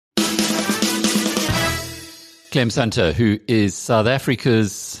Clem Sunter, who is South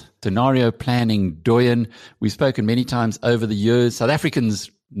Africa's scenario planning doyen. We've spoken many times over the years. South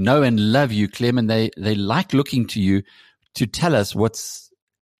Africans know and love you, Clem, and they like looking to you to tell us what's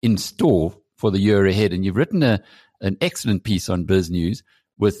in store for the year ahead. And you've written an excellent piece on BizNews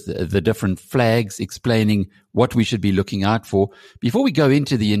with the different flags explaining what we should be looking out for. Before we go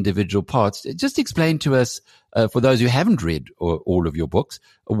into the individual parts, just explain to us, for those who haven't read all of your books,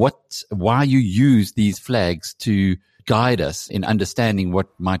 why you use these flags to guide us in understanding what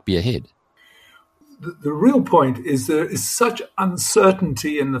might be ahead. The real point is there is such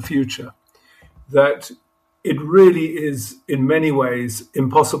uncertainty in the future that it really is, in many ways,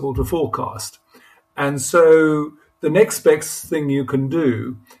 impossible to forecast. And so the next best thing you can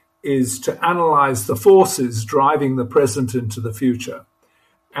do is to analyze the forces driving the present into the future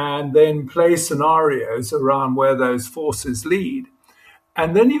and then play scenarios around where those forces lead.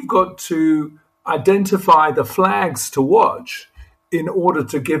 And then you've got to identify the flags to watch in order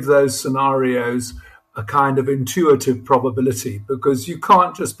to give those scenarios a kind of intuitive probability, because you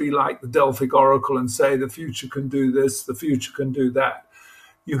can't just be like the Delphic Oracle and say the future can do this, the future can do that.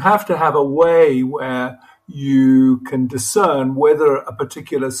 You have to have a way where you can discern whether a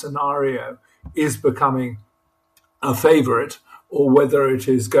particular scenario is becoming a favorite or whether it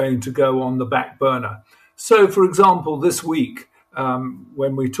is going to go on the back burner. So, for example, this week,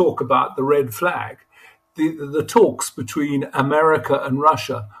 when we talk about the red flag, the talks between America and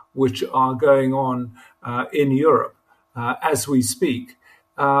Russia, which are going on in Europe as we speak,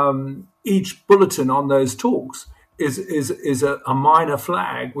 each bulletin on those talks is a minor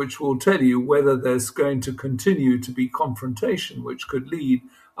flag which will tell you whether there's going to continue to be confrontation, which could lead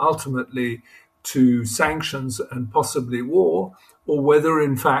ultimately to sanctions and possibly war, or whether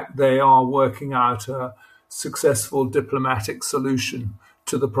in fact they are working out a successful diplomatic solution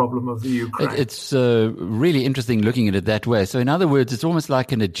to the problem of the Ukraine. It's really interesting looking at it that way. So in other words, it's almost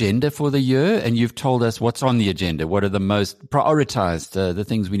like an agenda for the year, and you've told us what's on the agenda. What are the most prioritized, the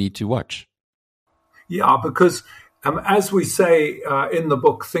things we need to watch? Yeah, because as we say in the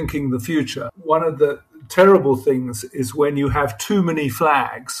book, Thinking the Future, one of the terrible things is when you have too many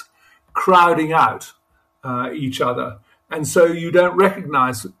flags crowding out each other. And so you don't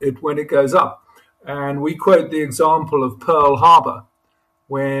recognize it when it goes up. And we quote the example of Pearl Harbor,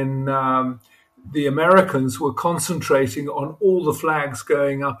 when the Americans were concentrating on all the flags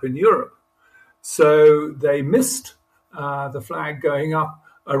going up in Europe. So they missed the flag going up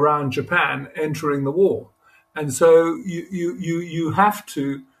around Japan entering the war. And so you have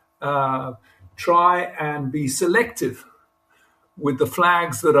to try and be selective with the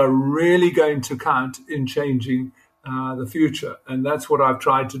flags that are really going to count in changing the future. And that's what I've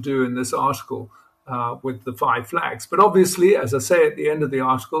tried to do in this article with the 5 flags. But obviously, as I say at the end of the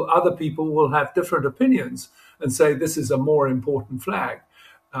article, other people will have different opinions and say this is a more important flag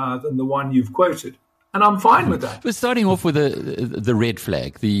than the one you've quoted. And I'm fine with that. But starting off with the red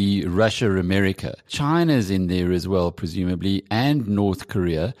flag, the Russia-America. China's in there as well, presumably, and North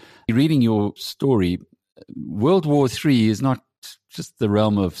Korea. Reading your story, World War III is not just the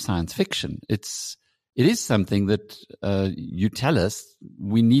realm of science fiction. It is something that you tell us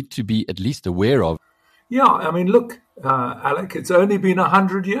we need to be at least aware of. Yeah, I mean, look, Alec, it's only been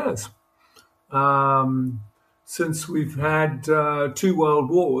 100 years since we've had 2 world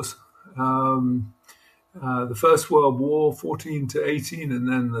wars. The First World War, 14 to 18, and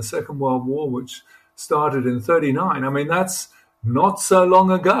then the Second World War, which started in 39. I mean, that's not so long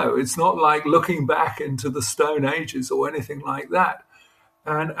ago. It's not like looking back into the Stone Ages or anything like that.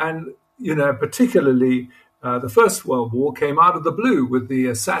 And you know, particularly the First World War came out of the blue with the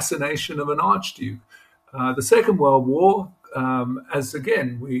assassination of an archduke. The Second World War, as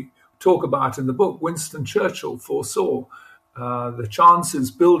again we talk about in the book, Winston Churchill foresaw the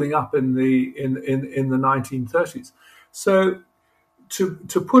chances building up in the 1930s. So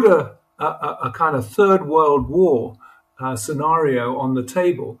to put a kind of Third World War scenario on the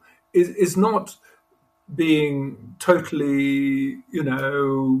table is not being totally,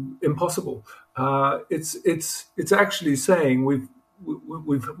 impossible. It's actually saying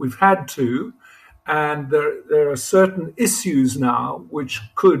we've had to, and there are certain issues now which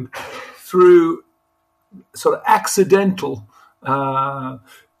could, through sort of accidental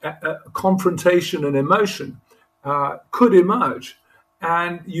confrontation and emotion, could emerge.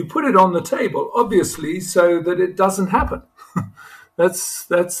 And you put it on the table, obviously, so that it doesn't happen. That's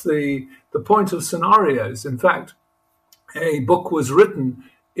the point of scenarios. In fact, a book was written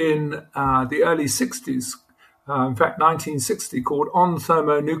in the early 60s, in fact, 1960, called On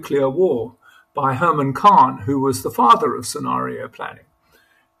Thermonuclear War by Herman Kahn, who was the father of scenario planning.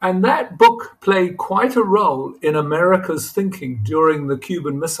 And that book played quite a role in America's thinking during the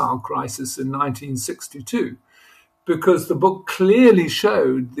Cuban Missile Crisis in 1962, because the book clearly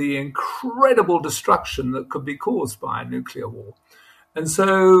showed the incredible destruction that could be caused by a nuclear war. And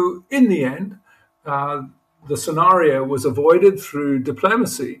so, in the end, the scenario was avoided through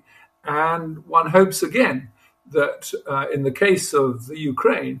diplomacy. And one hopes again that in the case of the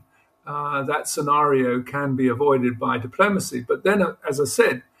Ukraine, that scenario can be avoided by diplomacy. But then, as I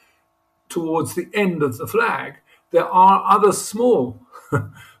said, towards the end of the flag, there are other small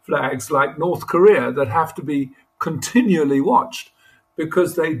flags like North Korea that have to be continually watched,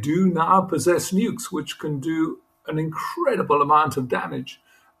 because they do now possess nukes which can do an incredible amount of damage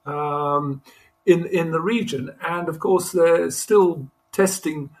in the region. And of course, they're still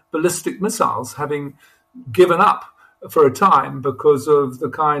testing ballistic missiles, having given up for a time because of the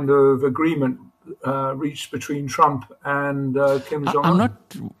kind of agreement reached between Trump and Kim Jong-un.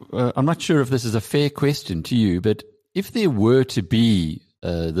 I'm not sure if this is a fair question to you, but if there were to be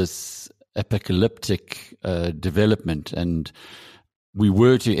this apocalyptic development and we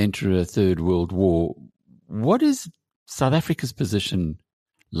were to enter a third world war, what is South Africa's position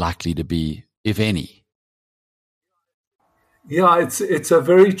likely to be, if any? Yeah, it's a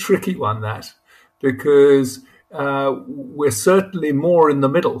very tricky one, that, because we're certainly more in the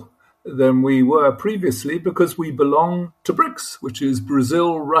middle than we were previously, because we belong to BRICS, which is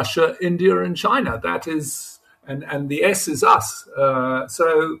Brazil, Russia, India, and China. That is, and the S is us.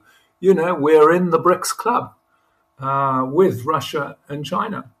 So, we're in the BRICS club with Russia and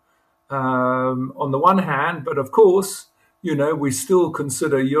China on the one hand, but of course, we still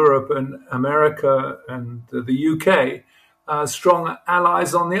consider Europe and America and the UK strong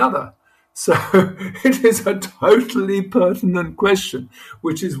allies on the other. So it is a totally pertinent question,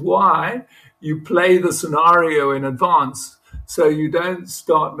 which is why you play the scenario in advance, so you don't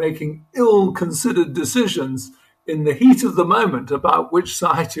start making ill-considered decisions in the heat of the moment about which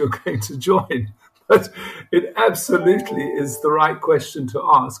side you're going to join. But it absolutely is the right question to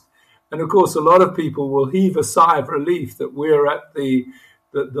ask. And of course, a lot of people will heave a sigh of relief that we're at the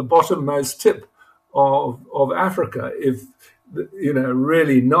bottommost tip of Africa if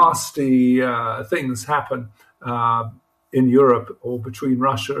really nasty things happen in Europe or between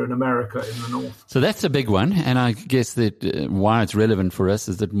Russia and America in the north. So that's a big one. And I guess that why it's relevant for us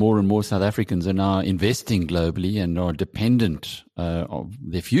is that more and more South Africans are now investing globally and are dependent, of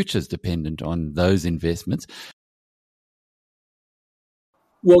their futures dependent on those investments.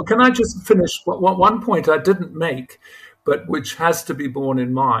 Well, can I just finish? One point I didn't make, but which has to be borne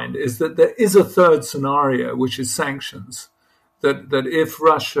in mind, is that there is a third scenario, which is sanctions. That if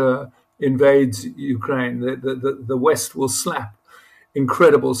Russia invades Ukraine, the West will slap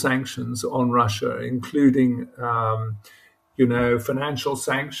incredible sanctions on Russia, including financial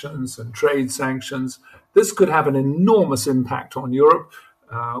sanctions and trade sanctions. This could have an enormous impact on Europe,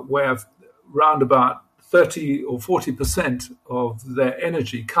 where round about 30 or 40% of their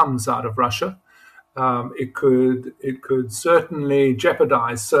energy comes out of Russia. It could certainly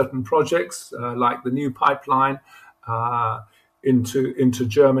jeopardize certain projects like the new pipeline into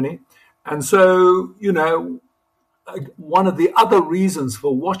Germany. And so, one of the other reasons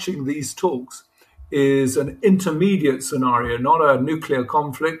for watching these talks is an intermediate scenario, not a nuclear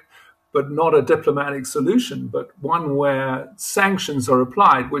conflict, but not a diplomatic solution, but one where sanctions are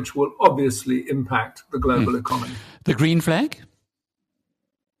applied, which will obviously impact the global economy. The green flag?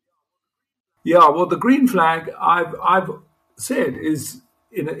 Yeah, well, the green flag, I've said, is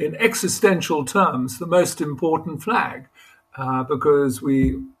in existential terms the most important flag, because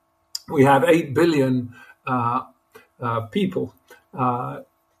we have 8 billion people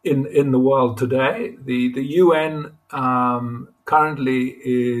in the world today. The UN currently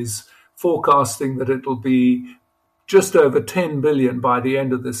is forecasting that it'll be just over 10 billion by the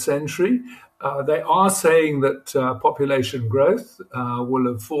end of this century. They are saying that population growth will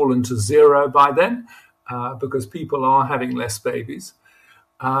have fallen to zero by then, because people are having less babies.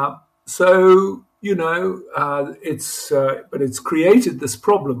 So it's created this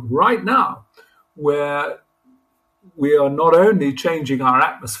problem right now where we are not only changing our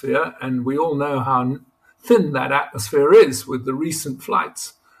atmosphere, and we all know how thin that atmosphere is with the recent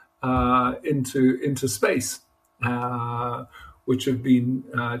flights into space, which have been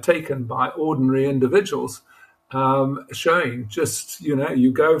taken by ordinary individuals, showing just,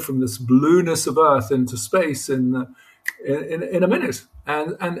 you go from this blueness of Earth into space in a minute.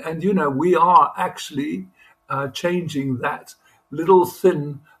 And we are actually changing that little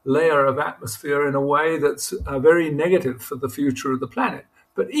thin layer of atmosphere in a way that's very negative for the future of the planet.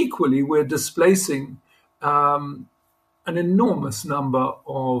 But equally, we're displacing an enormous number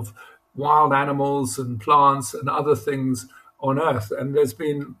of wild animals and plants and other things on Earth. And there's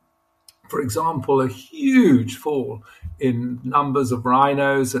been, for example, a huge fall in numbers of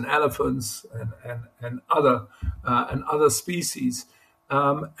rhinos and elephants and other species.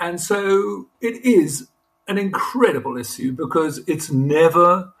 And so it is an incredible issue because it's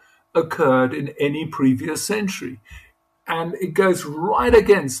never occurred in any previous century. And it goes right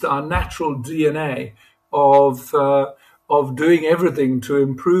against our natural DNA of doing everything to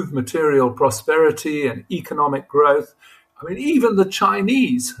improve material prosperity and economic growth. I mean, even the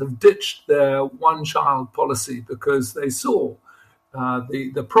Chinese have ditched their one-child policy because they saw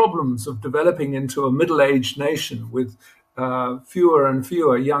the problems of developing into a middle-aged nation with fewer and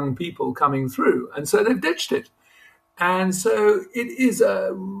fewer young people coming through. And so they've ditched it. And so it is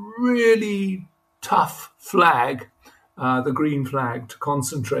a really tough flag, the green flag, to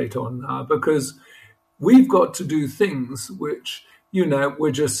concentrate on now, because we've got to do things which,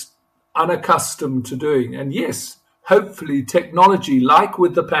 we're just unaccustomed to doing. And yes, hopefully technology, like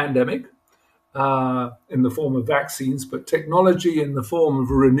with the pandemic, in the form of vaccines, but technology in the form of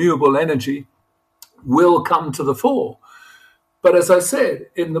renewable energy will come to the fore. But as I said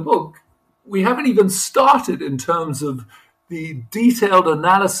in the book, we haven't even started in terms of the detailed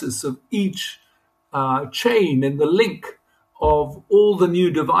analysis of each chain in the link of all the new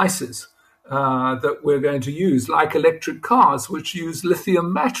devices that we're going to use, like electric cars, which use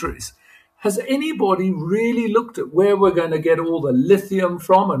lithium batteries. Has anybody really looked at where we're going to get all the lithium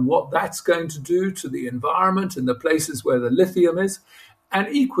from and what that's going to do to the environment in the places where the lithium is? And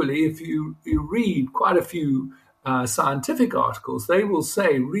equally, if you read quite a few scientific articles, they will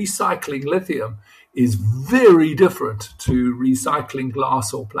say recycling lithium is very different to recycling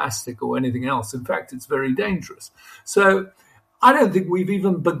glass or plastic or anything else. In fact, it's very dangerous. So I don't think we've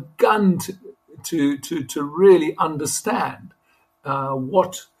even begun to really understand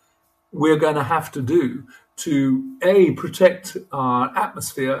what we're going to have to do to, A, protect our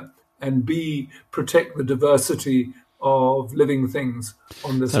atmosphere, and B, protect the diversity of living things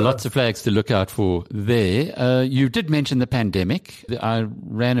on this earth. Lots of flags to look out for there. You did mention the pandemic. I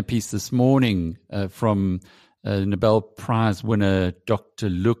ran a piece this morning from Nobel Prize winner Dr.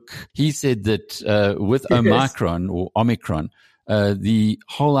 Luke. He said that with Omicron, the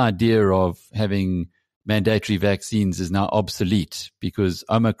whole idea of having mandatory vaccines is now obsolete because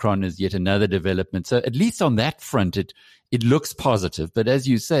Omicron is yet another development. So at least on that front, it looks positive. But as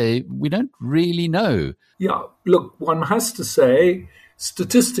you say, we don't really know. Yeah, look, one has to say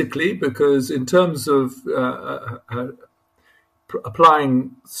statistically, because in terms of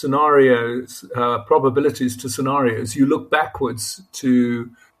applying scenarios, probabilities to scenarios, you look backwards to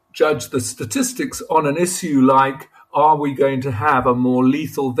judge the statistics on an issue like, are we going to have a more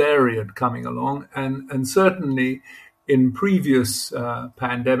lethal variant coming along? And certainly in previous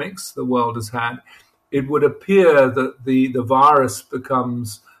pandemics the world has had, it would appear that the virus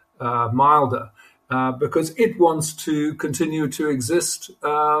becomes milder because it wants to continue to exist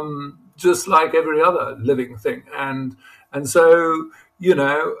just like every other living thing. And so,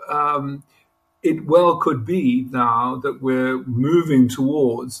 it well could be now that we're moving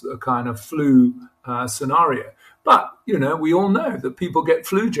towards a kind of flu scenario. But, we all know that people get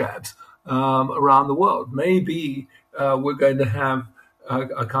flu jabs around the world. Maybe we're going to have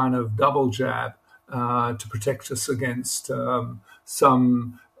a kind of double jab to protect us against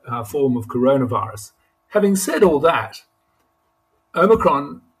some form of coronavirus. Having said all that,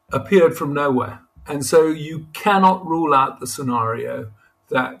 Omicron appeared from nowhere. And so you cannot rule out the scenario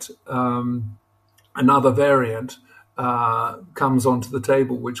that another variant comes onto the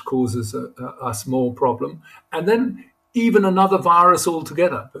table, which causes a small problem. And then even another virus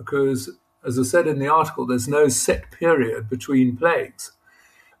altogether, because, as I said in the article, there's no set period between plagues.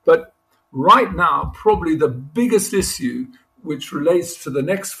 But right now, probably the biggest issue, which relates to the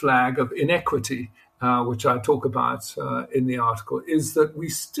next flag of inequity, which I talk about in the article, is that we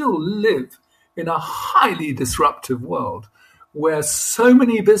still live in a highly disruptive world where so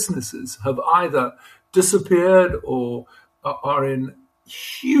many businesses have either disappeared or are in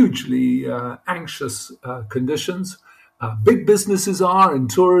hugely anxious conditions. Big businesses are in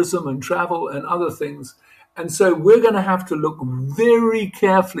tourism and travel and other things. And so we're going to have to look very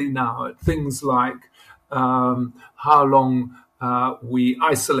carefully now at things like how long we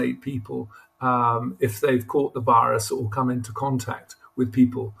isolate people if they've caught the virus or come into contact with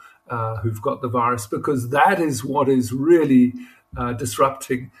people who've got the virus, because that is what is really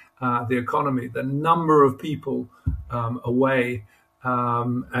disrupting the economy. The number of people away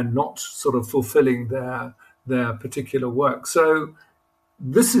and not sort of fulfilling their particular work. So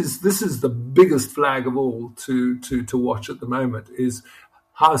this is the biggest flag of all to watch at the moment, is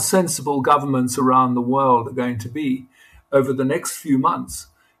how sensible governments around the world are going to be over the next few months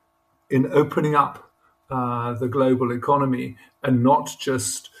in opening up the global economy and not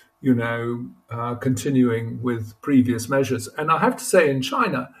just, continuing with previous measures. And I have to say, in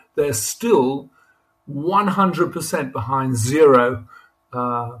China, they're still 100% behind zero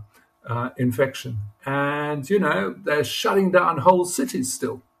infection. And, they're shutting down whole cities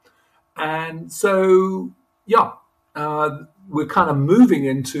still. And so, we're kind of moving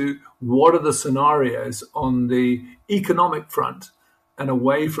into what are the scenarios on the economic front and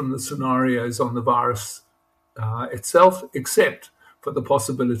away from the scenarios on the virus itself, except for the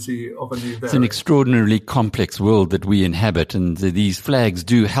possibility of a new variant. It's an extraordinarily complex world that we inhabit, and these flags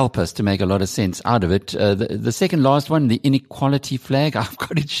do help us to make a lot of sense out of it. The second last one, the inequality flag, I've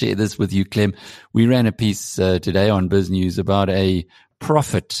got to share this with you, Clem. We ran a piece today on BizNews about a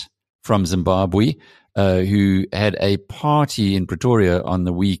prophet from Zimbabwe who had a party in Pretoria on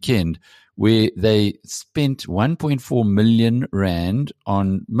the weekend where they spent 1.4 million rand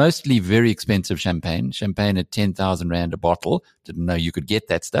on mostly very expensive champagne at 10,000 rand a bottle. Didn't know you could get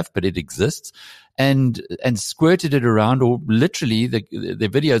that stuff, but it exists. And squirted it around, or literally the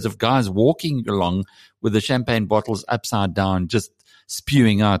videos of guys walking along with the champagne bottles upside down, just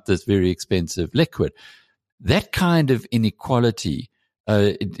spewing out this very expensive liquid. That kind of inequality,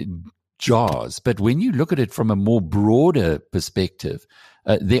 it jars. But when you look at it from a more broader perspective,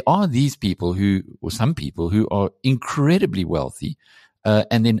 there are these people some people who are incredibly wealthy,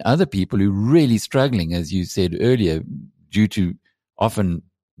 and then other people who are really struggling, as you said earlier, due to often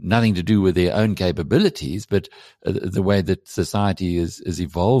nothing to do with their own capabilities, but the way that society is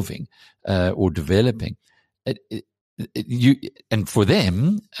evolving or developing. And for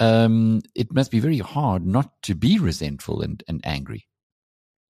them, it must be very hard not to be resentful and angry.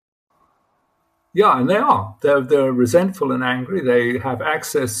 Yeah, and they are. They're resentful and angry. They have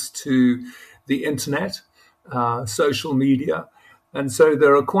access to the internet, social media, and so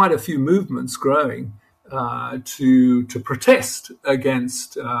there are quite a few movements growing to protest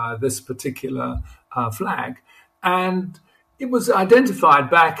against this particular flag. And it was identified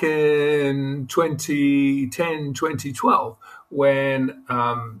back in 2010, 2012, when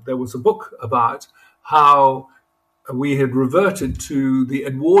there was a book about how we had reverted to the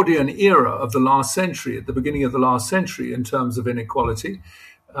Edwardian era of the last century, at the beginning of the last century, in terms of inequality,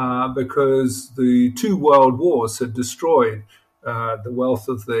 because the two world wars had destroyed the wealth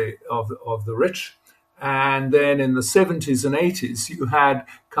of the rich. And then in the 70s and 80s, you had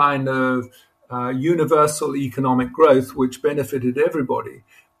kind of universal economic growth, which benefited everybody.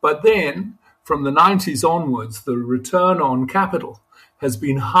 Then from the 90s onwards, the return on capital has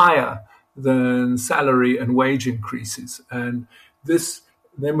been higher than salary and wage increases. And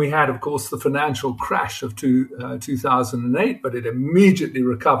then we had, of course, the financial crash of 2008, but it immediately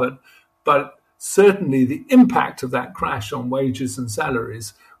recovered. But certainly the impact of that crash on wages and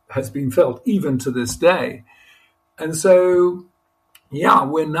salaries has been felt even to this day. And so,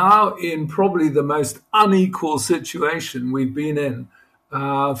 we're now in probably the most unequal situation we've been in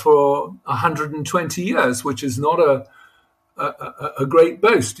for 120 years, which is not a great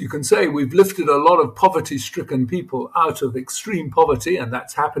boast. You can say we've lifted a lot of poverty-stricken people out of extreme poverty, and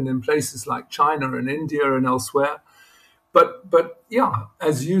that's happened in places like China and India and elsewhere. But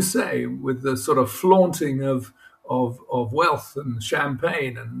as you say, with the sort of flaunting of wealth and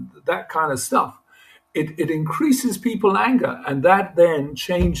champagne and that kind of stuff, it increases people's anger, and that then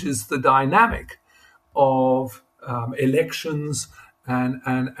changes the dynamic of elections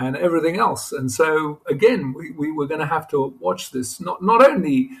and everything else. And so, again, we were going to have to watch this, not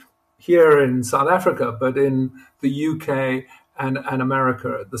only here in South Africa, but in the UK and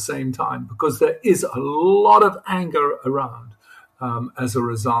America at the same time, because there is a lot of anger around as a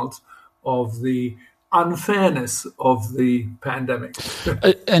result of the unfairness of the pandemic.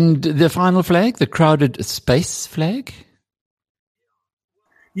 And the final flag, the crowded space flag?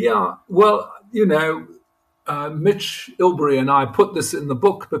 Yeah, well, Mitch Ilbery and I put this in the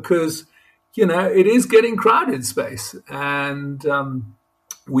book because, it is getting crowded space. And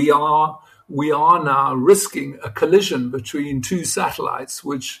we are now risking a collision between two satellites,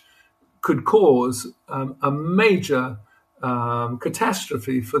 which could cause a major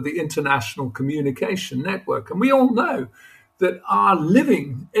catastrophe for the international communication network. And we all know that our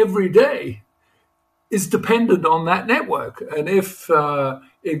living every day is dependent on that network. And if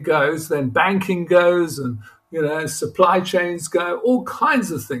it goes, then banking goes, and supply chains go, all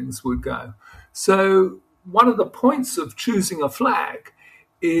kinds of things would go. So one of the points of choosing a flag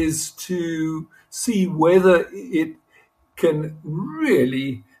is to see whether it can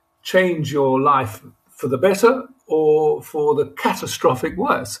really change your life for the better or for the catastrophic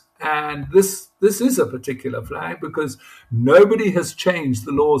worse. And this is a particular flag because nobody has changed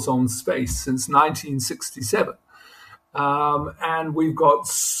the laws on space since 1967. And we've got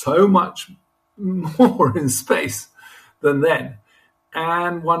so much more in space than then.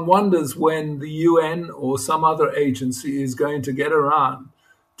 And one wonders when the UN or some other agency is going to get around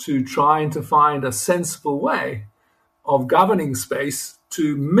to trying to find a sensible way of governing space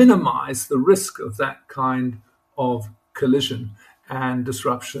to minimize the risk of that kind of collision and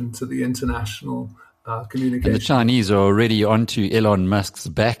disruption to the international communication. And the Chinese are already onto Elon Musk's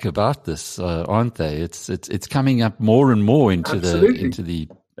back about this, aren't they? It's coming up more and more into the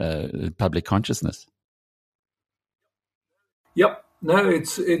public consciousness. Yep. No,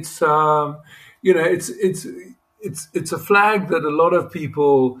 it's a flag that a lot of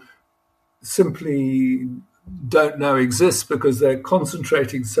people simply don't know exists because they're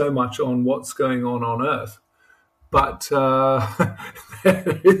concentrating so much on what's going on Earth. But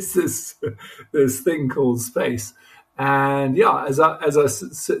there is this thing called space, and yeah, as I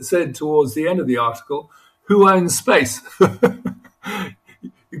said towards the end of the article, who owns space?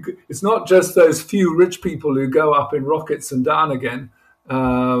 It's not just those few rich people who go up in rockets and down again.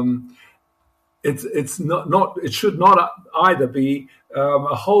 It's not. It should not either be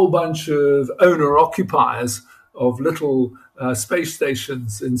a whole bunch of owner-occupiers of little space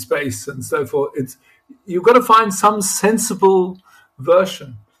stations in space and so forth. You've got to find some sensible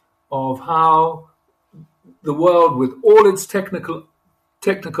version of how the world, with all its technical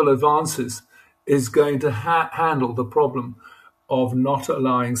advances, is going to handle the problem of not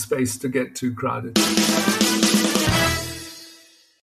allowing space to get too crowded.